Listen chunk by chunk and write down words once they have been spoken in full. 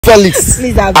Felix,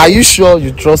 Please, are you sure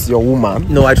you trust your woman?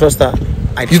 No, I trust her.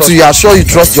 You too, you are sure you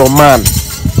trust your man?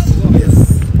 Yes.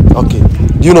 Okay.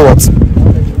 Do you know what?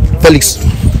 Felix,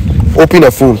 open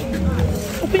your phone.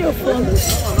 Open your phone.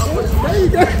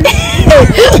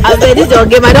 I said, this is your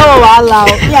game. I don't want to allow.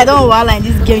 Yeah, I don't want to allow in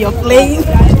this game you're playing.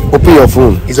 Open your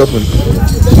phone. It's open.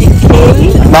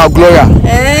 Okay. Now, Gloria,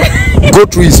 go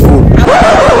through his phone.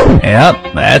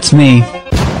 Yep, that's me.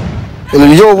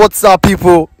 Yo, what's up,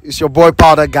 people? It's your boy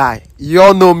Powder Guy. You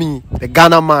all know me, the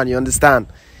Ghana man, you understand?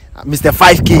 Mr.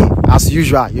 5K, as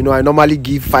usual. You know, I normally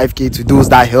give 5K to those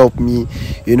that help me.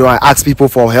 You know, I ask people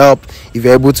for help. If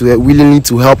you're able to, willingly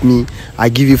to help me, I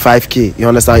give you 5K. You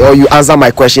understand? Or you answer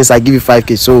my questions, I give you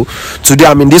 5K. So today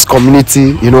I'm in this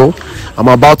community, you know. I'm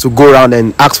about to go around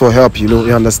and ask for help, you know,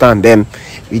 you understand? Then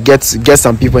we get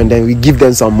some people and then we give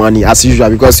them some money as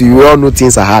usual because you all know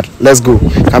things are hard. Let's go.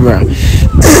 Camera.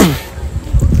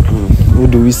 Who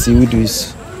do we see?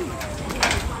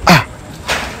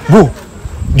 Bro,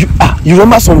 you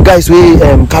remember some guys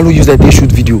where Carlo used that they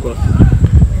shoot video?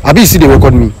 Abi, you see they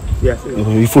record me? Yeah.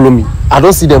 You follow me. I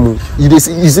don't see them. You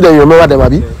see them, you remember them,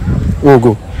 Abi? Oh,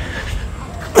 go.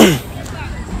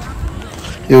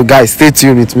 Yo, guys, stay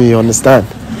tuned with me, you understand?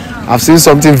 I've seen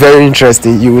something very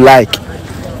interesting you will like.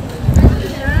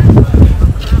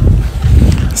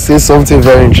 Say something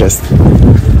very interesting.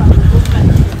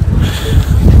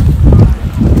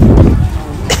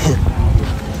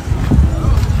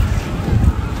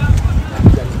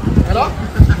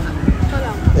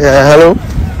 Yeah, hello.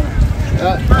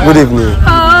 Good evening.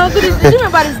 Oh, good evening. Do you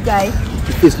remember this guy?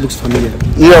 The face looks familiar.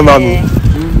 You remember me?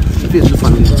 The face looks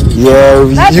familiar. Yeah.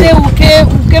 That day we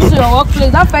came to your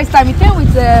workplace. That first time you came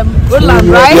with Roland,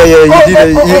 right? Yeah, you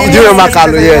did. You do remember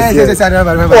Carlo? Yes. I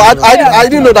remember. Oh, I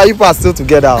didn't know that you people are still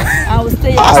together. I will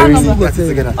stay. Really?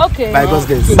 Together. Okay. By God's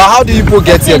grace. But how do you people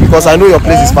get here? Because I know your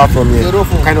place is far from here.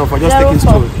 Kind of. We're just taking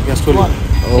stroll. We're strolling.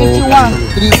 51.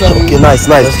 Okay, nice.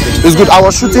 It's good. I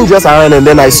was shooting just around and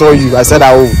then I saw you. I said,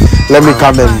 let me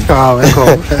come and.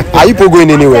 Welcome. Are you people going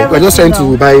anywhere? We're just trying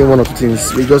to buy one or two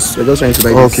things. We're just trying to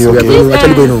buy this. Okay. We're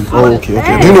actually going home. Oh, okay.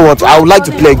 Do you know what? I would like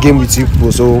to play a game with you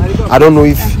people. So I don't know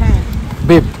if,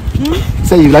 Babe,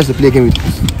 say you like to play a game with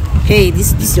us. Hey,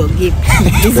 this is your game.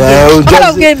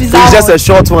 it's just a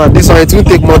short one. This one it won't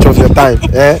take much of your time.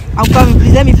 I'm coming.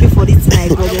 Please let me pay for this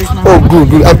tonight. Oh,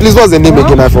 good. And please, what's the name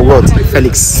again? I forgot.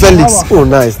 Felix. Oh,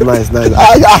 nice. I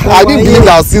didn't believe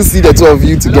I'll still see the two of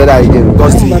you together again.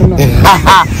 But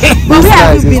where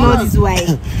have you been all this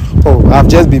while? Oh, I've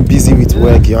just been busy with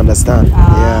work. You understand?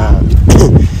 Yeah.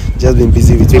 Just been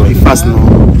busy with work. Fast now.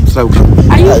 So we can.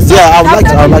 Yeah, I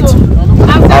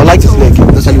would like to play a game.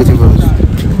 Just waiting for us.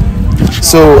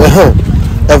 So,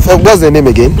 what's the name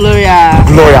again? Gloria.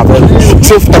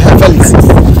 So,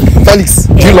 Felix,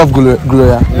 do you love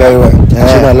Gloria? Very well.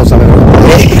 I love Samuel.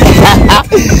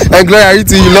 And Gloria, you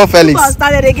love Felix?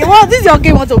 Started again. Well, this is your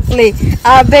game. Want to play?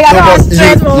 I beg.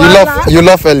 You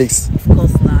love Felix. Of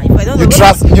course, now. If I don't You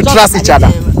trust each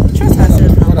other. Trust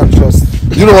ourselves now. Trust.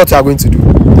 You know what you are going to do?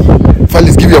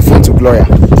 Felix, give your phone to Gloria.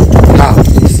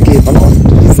 This game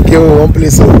one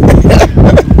place.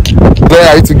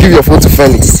 Gloria, you to give your phone to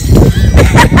Felix.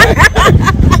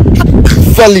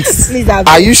 Felix, Please,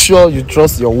 are you sure you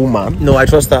trust your woman? No, I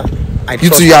trust her. You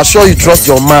too, you are sure you trust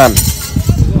your man?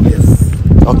 Yes.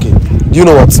 Okay. Do you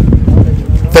know what?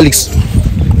 Felix,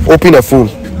 open your phone.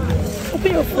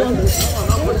 Open your phone.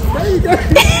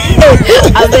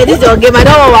 I said, this is your game. I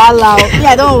don't want to allow. Yeah,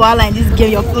 I don't want to allow in this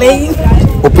game you're playing.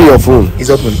 Open your phone. It's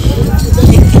open.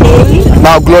 Okay.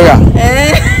 Now, Gloria,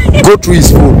 go through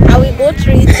his phone. I will go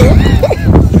through it.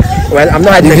 Well, I'm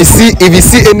not. If you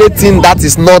see anything that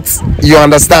is not, you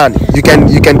understand, you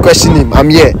can question him. I'm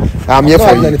here for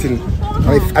you. Anything.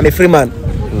 I'm a free man.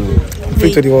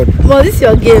 Free to the world. Well, this is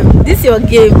your game. This is your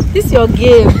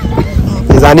game.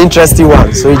 It's an interesting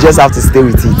one, so you just have to stay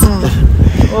with it.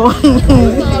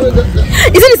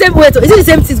 Is it the same way? Is it the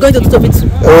same thing going to do to me too?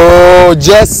 Oh,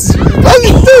 just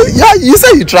yeah. You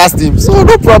say you trust him, so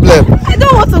no problem. I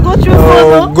don't want to go through.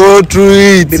 Go through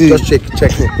it. Babe, just check.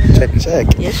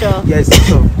 Yeah, sure. Yes,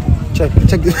 sure. Check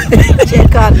the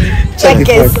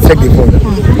phone.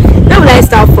 Where will I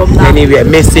start from now? Anywhere,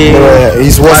 message,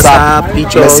 his WhatsApp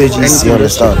pictures, messages. You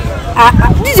understand?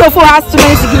 This your phone has too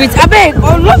many security. I beg,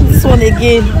 unlock this one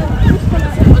again.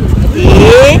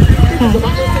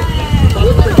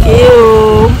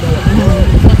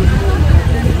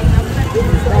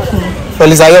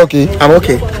 Felix, are you okay? I'm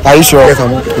okay. Are you sure? Yes,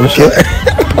 I'm okay.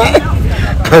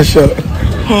 I'm sure.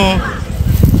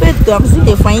 Wait, I'm seeing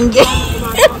the fine girl.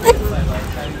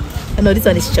 No, this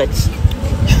one is church.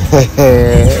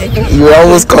 You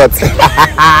almost caught.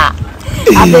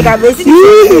 I beg, I'm wasting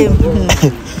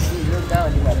time.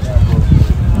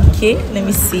 Okay, let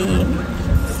me see.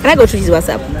 Can I go through his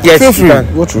WhatsApp? Yes, Feel you free.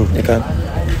 can. Go through. You can.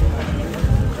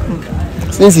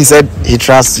 Since he said he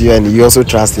trusts you and you also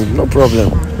trust him, no problem.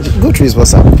 Go through his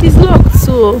WhatsApp. He's locked,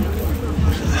 so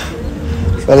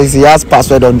Felix, he has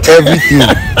password on everything.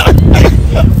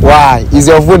 Why? Is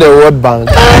your phone a word bank?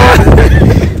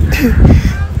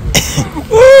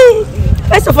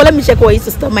 First of all, let me check what he used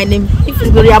to store my name. If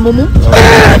it's Gloria Mumu.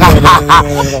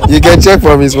 You can check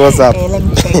from his WhatsApp. Okay, let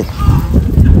me check.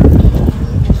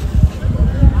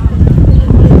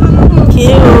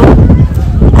 Okay,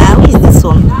 who is this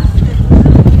one?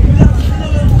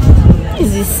 Who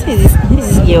is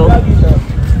this girl?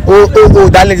 Oh,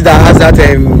 that lady that has that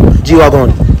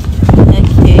G-Wagon.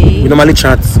 Okay. We normally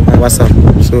chat on WhatsApp.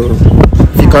 So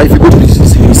if you go to this,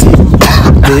 you see.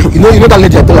 you know that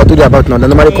lady I told you about now. That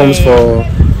normally comes for.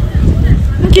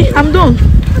 okay, I'm done.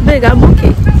 Beg, I'm okay.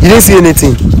 You didn't see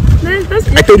anything. That's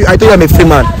I told you I'm a free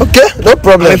man. Okay, no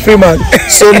problem. I'm a free man.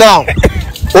 So now,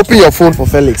 open your phone for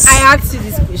Felix. I asked you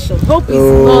this question. Hope it's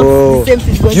Oh. not the same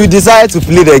thing. You decided to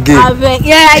play the game.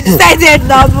 Yeah, I decided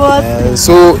now, but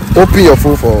So open your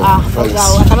phone for Felix.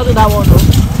 I cannot do that one though.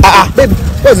 Babe,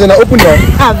 what's the open door?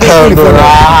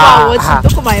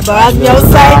 Don't come and embarrass me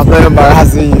outside. I'm not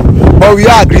embarrassing you. But we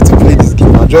all agreed to play this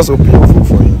game. I'll just open your phone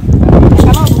for you. I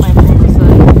cannot do my phone,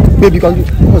 sorry. Babe, you can do.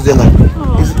 What's the line?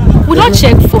 We don't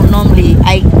check phone normally.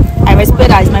 I respect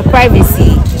that. It's my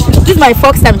privacy. This is my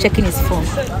first time checking his phone.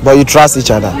 But you trust each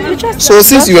other. trust So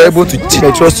since you were able to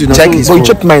I trust you now. check So, his but phone. you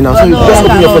checked mine now. So you just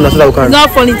open your phone now so that we It's can. not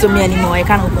funny to me anymore. I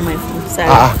can't open my phone. Sorry.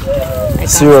 I can't.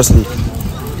 Seriously.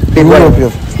 Babe, why open your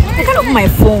phone? I can't open my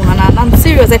phone, and I'm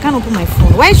serious. I can't open my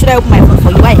phone. Why should I open my phone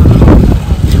for you? Why?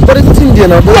 But it's in there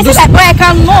now. I But said just, that, but I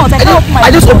cannot. I can't open my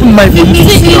I just phone. opened my phone.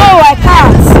 See, no, I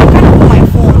can't. I can't open my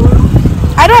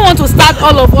phone. I don't want to start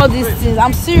all these things.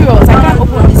 I'm serious. I can't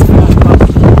open this phone.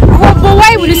 But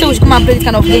why would you say we should come and play this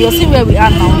kind of game? You're seeing where we are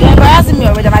now. You're embarrassing me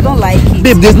already, and I don't like it.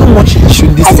 Babe, there's not much issue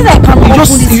in this. I said I can't You open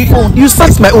just this phone. you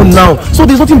searched my own now, so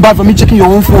there's nothing bad for me checking your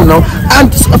own phone now. And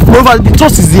moreover, the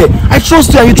trust is there. I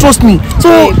trust you and you trust me. So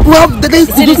we have the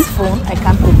See this phone? I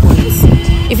can't open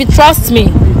it. If you trust me,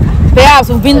 perhaps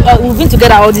we've been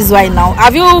together all this while now.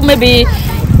 Have you maybe?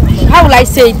 How will I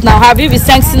say it now? Have you been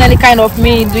sensing any kind of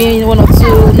me doing one or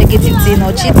two negative thing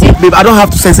or cheating? babe, I don't have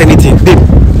to sense anything, babe.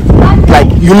 Like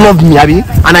you love me, Abby,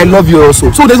 and I love you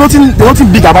also. So there's nothing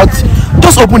big about.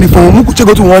 Just open the phone. We could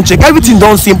go to one check. Everything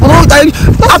done simple. No,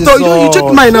 after you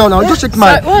check mine now. Just check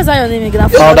mine. What was that your name again?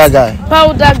 Powder guy.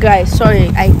 Powder guy. Sorry,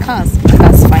 I can't.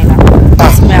 That's fine now.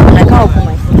 That's me. I can't open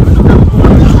my phone.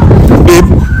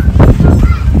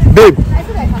 Babe.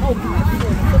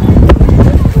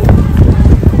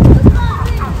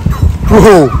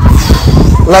 Bro,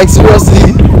 like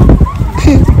seriously,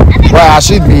 why has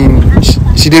she been?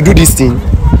 She dey do this thing.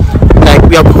 Like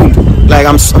we are cool. Like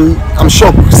I'm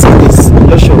shocked. Seeing this.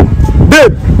 Just shocked.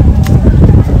 Babe.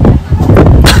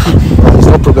 It's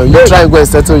no problem. You try and go and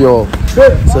settle your.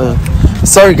 So,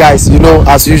 sorry guys. You know,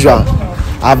 as usual,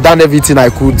 I've done everything I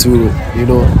could to,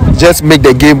 just make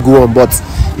the game go on. But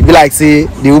it be like say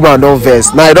the woman don't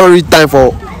vex. Now I don't read time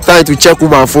to check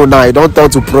woman phone. Now I don't turn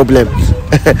to problem.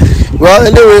 Well,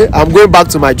 anyway, I'm going back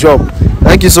to my job.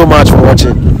 Thank you so much for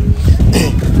watching.